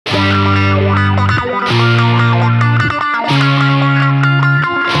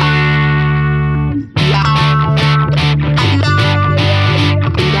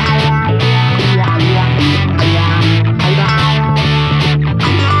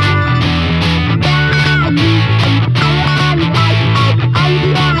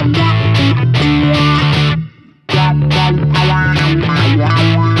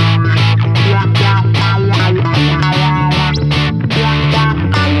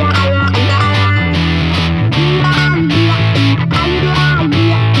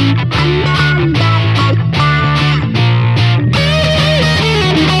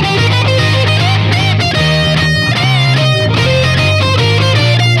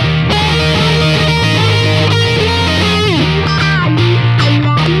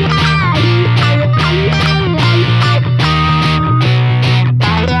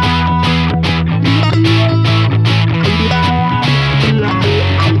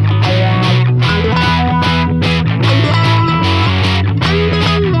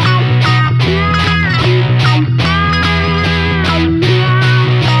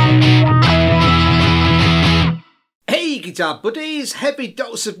our buddies. Heavy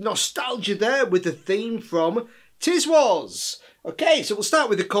dose of nostalgia there with the theme from Tiswas. Okay, so we'll start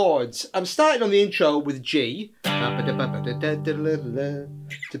with the chords. I'm starting on the intro with G to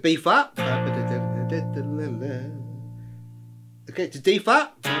B flat, okay, to D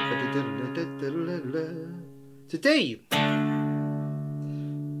flat, to D.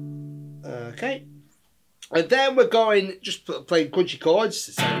 Okay, and then we're going just playing crunchy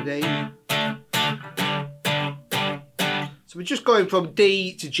chords. Saturday. So we're just going from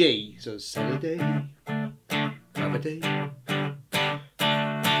D to G. So Saturday, Saturday.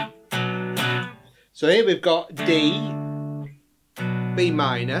 So here we've got D, B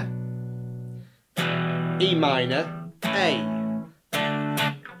minor, E minor, A.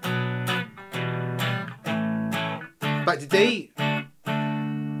 Back to D,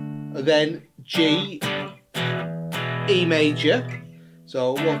 and then G, E major.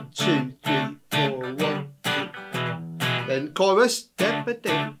 So 1, 2, 3, 4, 1, 2. Then chorus,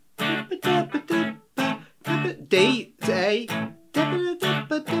 D to A.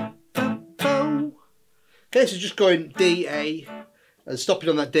 Okay, so just going D, A, and stopping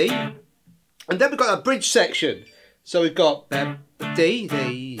on that D. And then we've got a bridge section. So we've got D,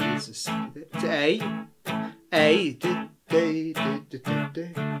 D, to A, D,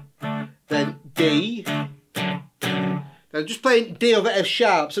 then D. Now I'm just playing D over F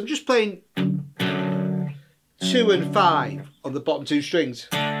sharp, so I'm just playing 2 and 5 on the bottom 2 strings.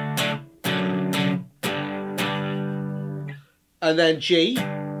 And then G.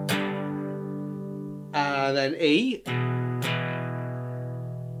 And then E.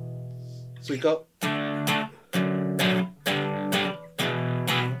 So we got back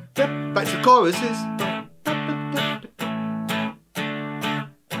to the choruses.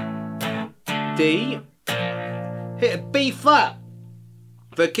 D. Hit a B flat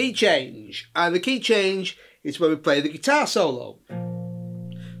for a key change, and the key change is when we play the guitar solo.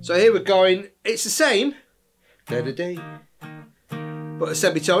 So here we're going. It's the same, da da da, but a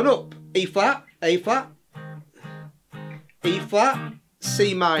semitone up. E flat, A flat, E flat,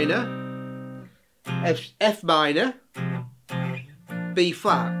 C minor, F minor, B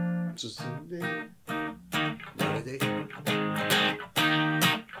flat.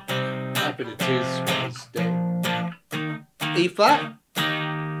 E flat,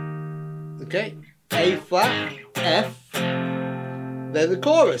 okay, A flat, F, then the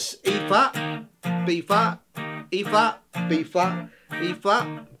chorus, E flat, B flat, E flat, B flat, E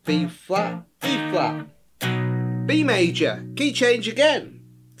flat, B flat, E flat, B major, key change again,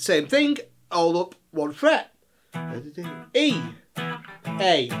 same thing, all up 1 fret, E,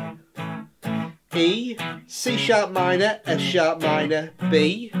 A, E, C sharp minor, F sharp minor,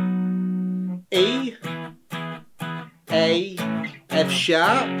 B, E, A, F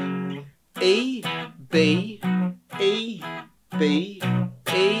sharp, E, B, E, B,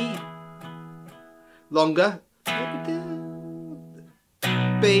 E, longer,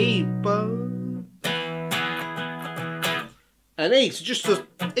 B, and E. So just the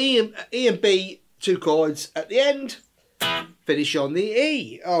E and B, 2 chords at the end. Finish on the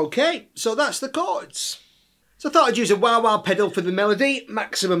E. Okay, so that's the chords. So I thought I'd use a wah wah pedal for the melody.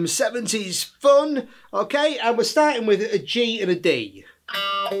 Maximum 70s fun. Okay, and we're starting with a G and a D.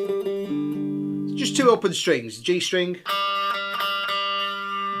 Just 2 open strings. G string,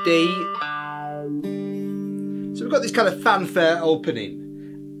 D. So we've got this kind of fanfare opening.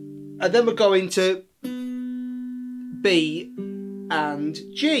 And then we're going to B and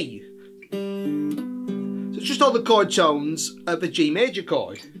G. So it's just all the chord tones of a G major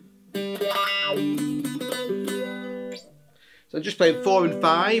chord. So I'm just playing 4 and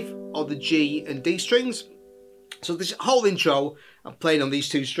 5 on the G and D strings. So this whole intro I'm playing on these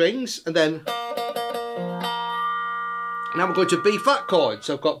 2 strings, and then now we're going to B flat chord.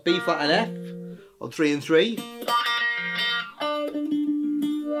 So I've got B flat and F on 3 and 3.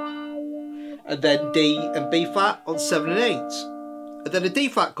 And then D and B flat on 7 and 8. And then a D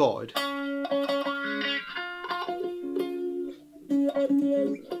flat chord.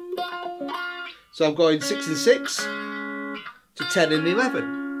 So I'm going 6 and 6 to 10 and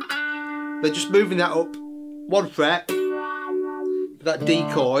 11. Then just moving that up 1 fret, that D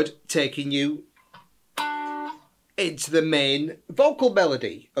chord taking you into the main vocal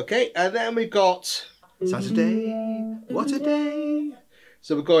melody. Okay, and then we've got Saturday, what a day.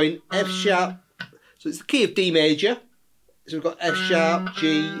 So we're going F sharp, so it's the key of D major. So we've got F sharp,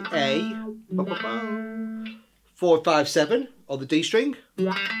 G, A, 4, 5, 7 on the D string.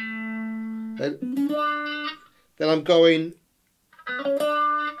 Then I'm going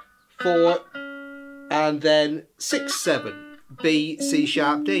 4 and then 6, 7, B, C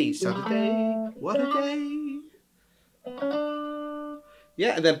sharp, D. Saturday, what a day.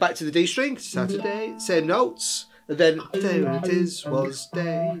 Yeah, and then back to the D string, Saturday, same notes, and then day when it is was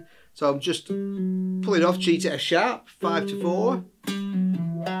day. So I'm just pulling off G to F sharp, 5 to 4,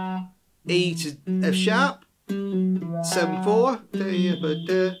 E to F sharp, 7 4,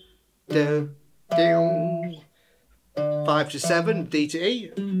 5 to 7, D to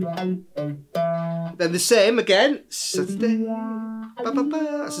E. Then the same again, Saturday,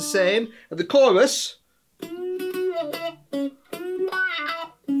 that's the same, and the chorus.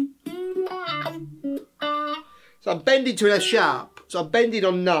 So I'm bending to an F sharp. So I'm bending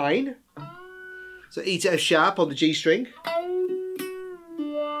on 9. So E to F sharp on the G string.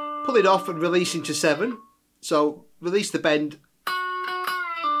 Pull it off and release into 7. So release the bend.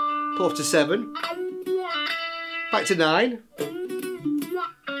 Pull off to 7. Back to 9.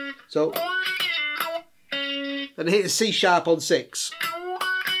 So then I hit a C sharp on 6.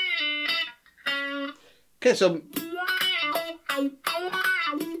 Okay, so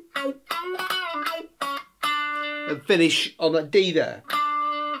and finish on that D there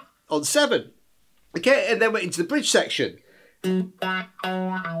on 7. Okay, and then we're into the bridge section.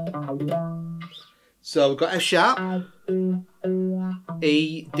 So we've got F sharp,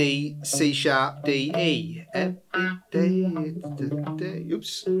 E, D, C sharp, D, E. F, D, D,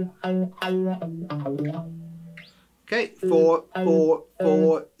 oops. Okay, 4, 4,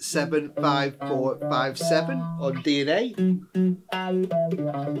 4, 7, 5, 4, 5, 7 on D and A.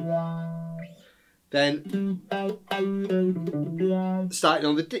 Then starting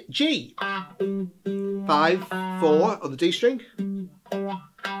on the G, 5, 4 on the D string.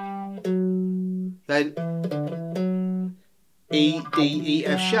 Then E, D, E,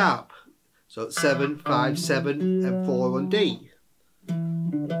 F sharp. So 7, 5, 7 and 4 on D.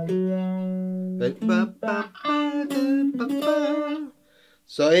 Then,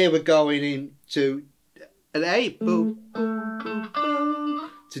 so here we're going into an A, boom, boom, boom, boom,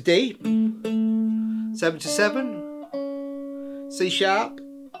 to D. 7 to 7, C sharp,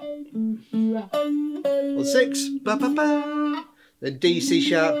 on 6, ba, ba, ba. Then D, C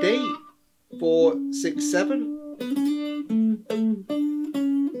sharp, D, 4, 6, 7.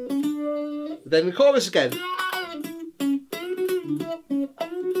 Then the chorus again.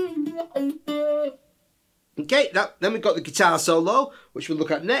 Okay, then we've got the guitar solo, which we'll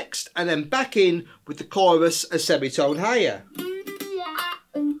look at next, and then back in with the chorus a semitone higher.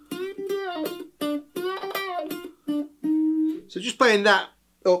 So just playing that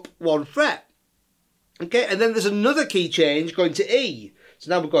up 1 fret. Okay, and then there's another key change going to E. So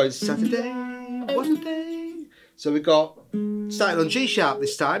now we're going Saturday, what a day. So we've got, starting on G sharp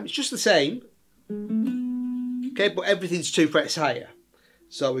this time, it's just the same. Okay, but everything's 2 frets higher.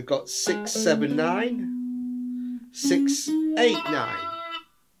 So we've got 6, 7, 9, 6, 8, 9.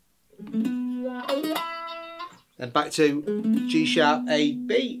 Then back to G sharp, A,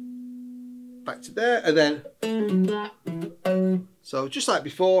 B. Back to there, and then so just like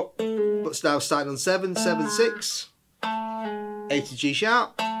before, but now starting on 7, 7, 6, A to G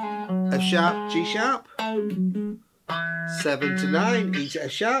sharp, F sharp, G sharp, 7 to 9, E to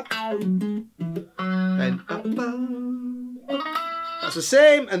F sharp, then that's the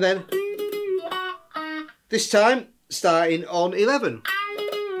same, and then this time starting on 11.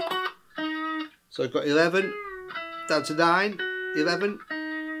 So I've got 11 down to 9, 11,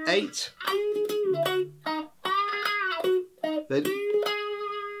 8. Then,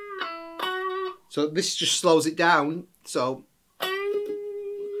 so this just slows it down. So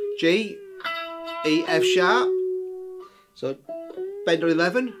G, E, F sharp. So bend on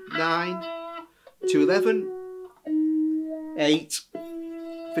 11, 9, to 11, 8,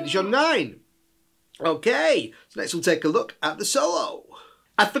 finish on 9. Okay, so next we'll take a look at the solo.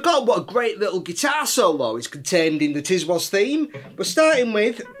 I forgot what a great little guitar solo is contained in the Tiswas theme. We're starting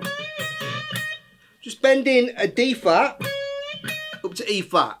with just bending a D flat up to E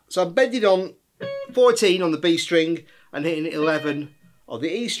flat. So I'm bending on 14 on the B string and hitting 11 on the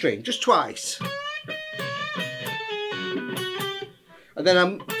E string, just twice. And then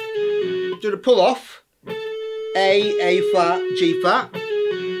I'm doing a pull off, A flat, G flat.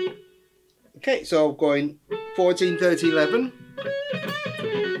 Okay, so I'm going 14, 13, 11.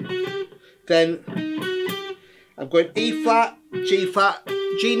 Then I'm going E flat,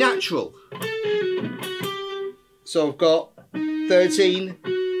 G natural. So I've got 13,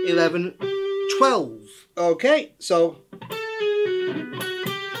 11, 12. Okay, so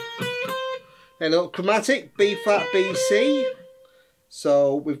then a little chromatic, B flat, B, C.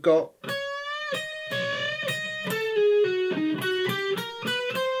 So we've got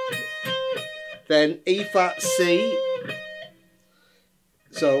then E flat, C.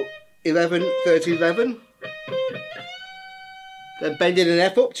 So 11, 13, 11. Then bending an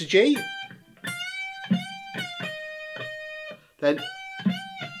F up to G. Then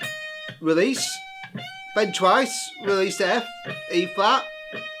release, bend twice, release to F, E flat,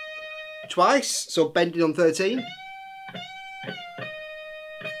 twice, so bending on 13.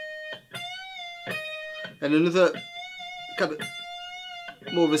 And another kind of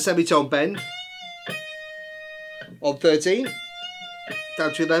more of a semitone bend on 13,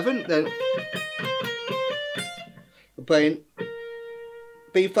 down to 11, then we're playing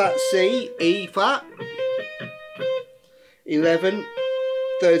B flat, C, E flat, 11,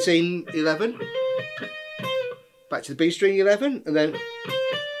 13, 11, back to the B string 11, and then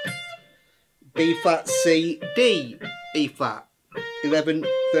B flat, C, D, E flat, 11,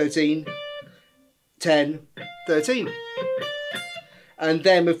 13, 10, 13. And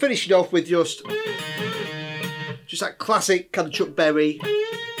then we're finishing off with just that classic kind of Chuck Berry,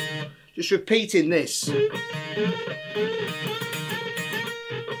 just repeating this.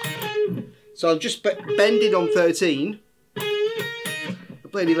 So I'm just bending on 13, I'm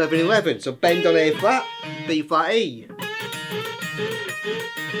playing 11, 11, so bend on A flat, B flat, E.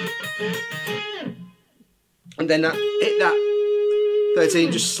 And then hit that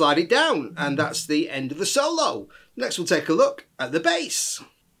 13, just slide it down, and that's the end of the solo. Next we'll take a look at the bass.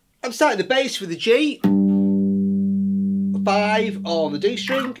 I'm starting the bass with the G, 5 on the D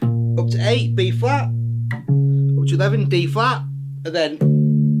string, up to 8, B flat, up to 11, D flat, and then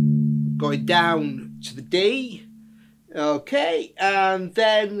going down to the D. Okay, and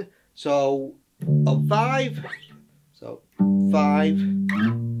then, so on 5, so 5,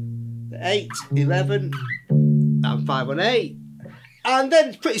 8, 11, and 5 on 8. And then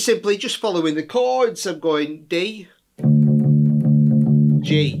it's pretty simply just following the chords. I'm going D,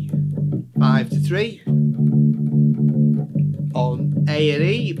 G, 5 to 3, on A and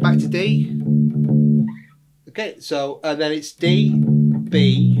E, back to D. Okay, so, and then it's D,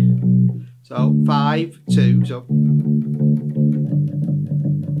 B, so 5, 2, so.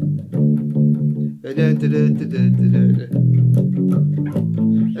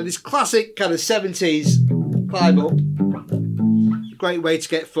 And this classic kind of 70s climb up. Great way to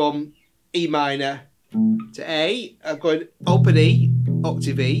get from E minor to A. I'm going open E,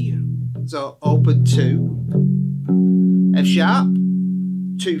 octave E, so open 2, F sharp,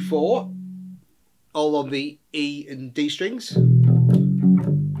 2, 4, all on the E and D strings,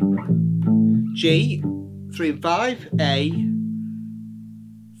 G, 3 and 5, A,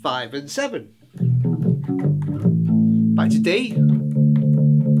 5 and 7, back to D,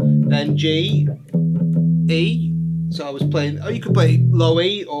 then G, E. So I was playing, oh, you could play low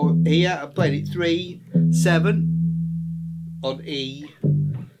E or here. I'm playing it 3, 7 on E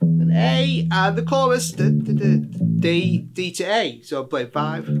and A, and the chorus D, D to A. So I'm playing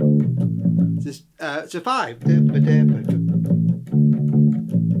 5 to 5.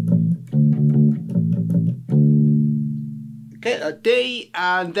 Okay, D,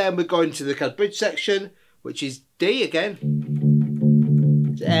 and then we're going to the kind of bridge section, which is D again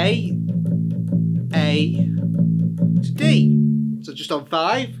to A, to D. So just on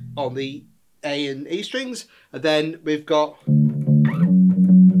 5 on the A and E strings, and then we've got,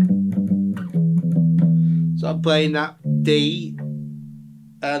 so I'm playing that D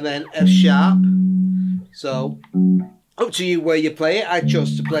and then F sharp. So up to you where you play it. I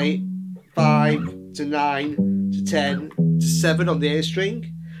chose to play 5 to 9 to 10 to 7 on the A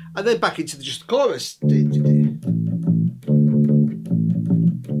string, and then back into just the chorus. D, D, D.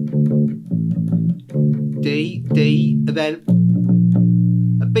 D, D, and then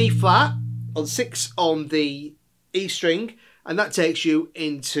a B flat on 6 on the E string, and that takes you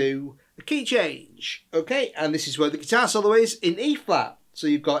into a key change. Okay, and this is where the guitar solo is in E flat. So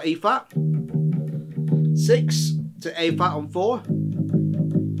you've got E flat, 6 to A flat on 4,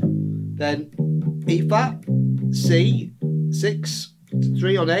 then E flat, C, 6 to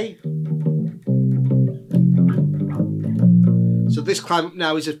 3 on A. So this climb up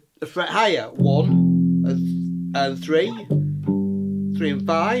now is a fret higher, 1 and 3, 3 and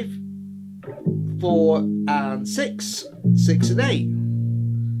 5, 4 and 6, 6 and 8.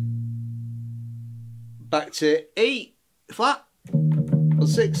 Back to E flat on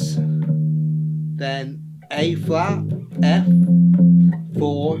 6, then A flat, F,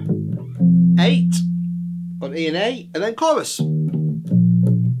 4, 8 on E and A, and then chorus.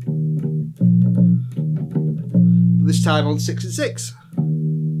 This time on 6 and 6.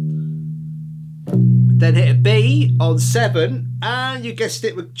 Then hit a B on 7, and you guessed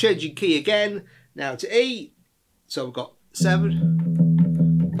it, we're changing key again, now to E. So we've got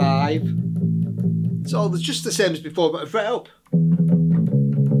 7, 5, so it's just the same as before, but a fret up.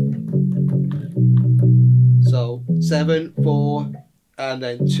 So 7, 4, and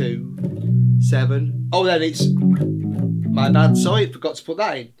then 2, 7. Oh, then it's my bad. Sorry, forgot to put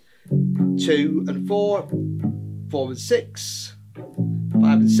that in. 2 and 4, 4 and 6, 5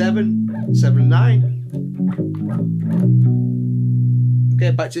 and 7, 7 and 9.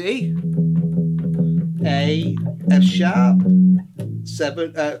 Okay, back to E. A, F sharp,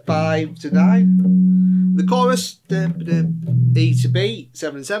 7, 5 to 9. The chorus, E to B,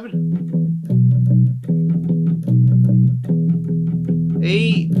 7 and 7.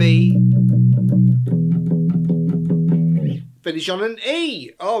 E, B, finish on an E.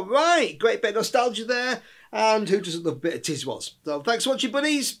 All right, great bit of nostalgia there. And who doesn't love a bit of Tiswas? So thanks for watching,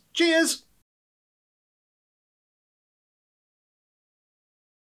 buddies. Cheers.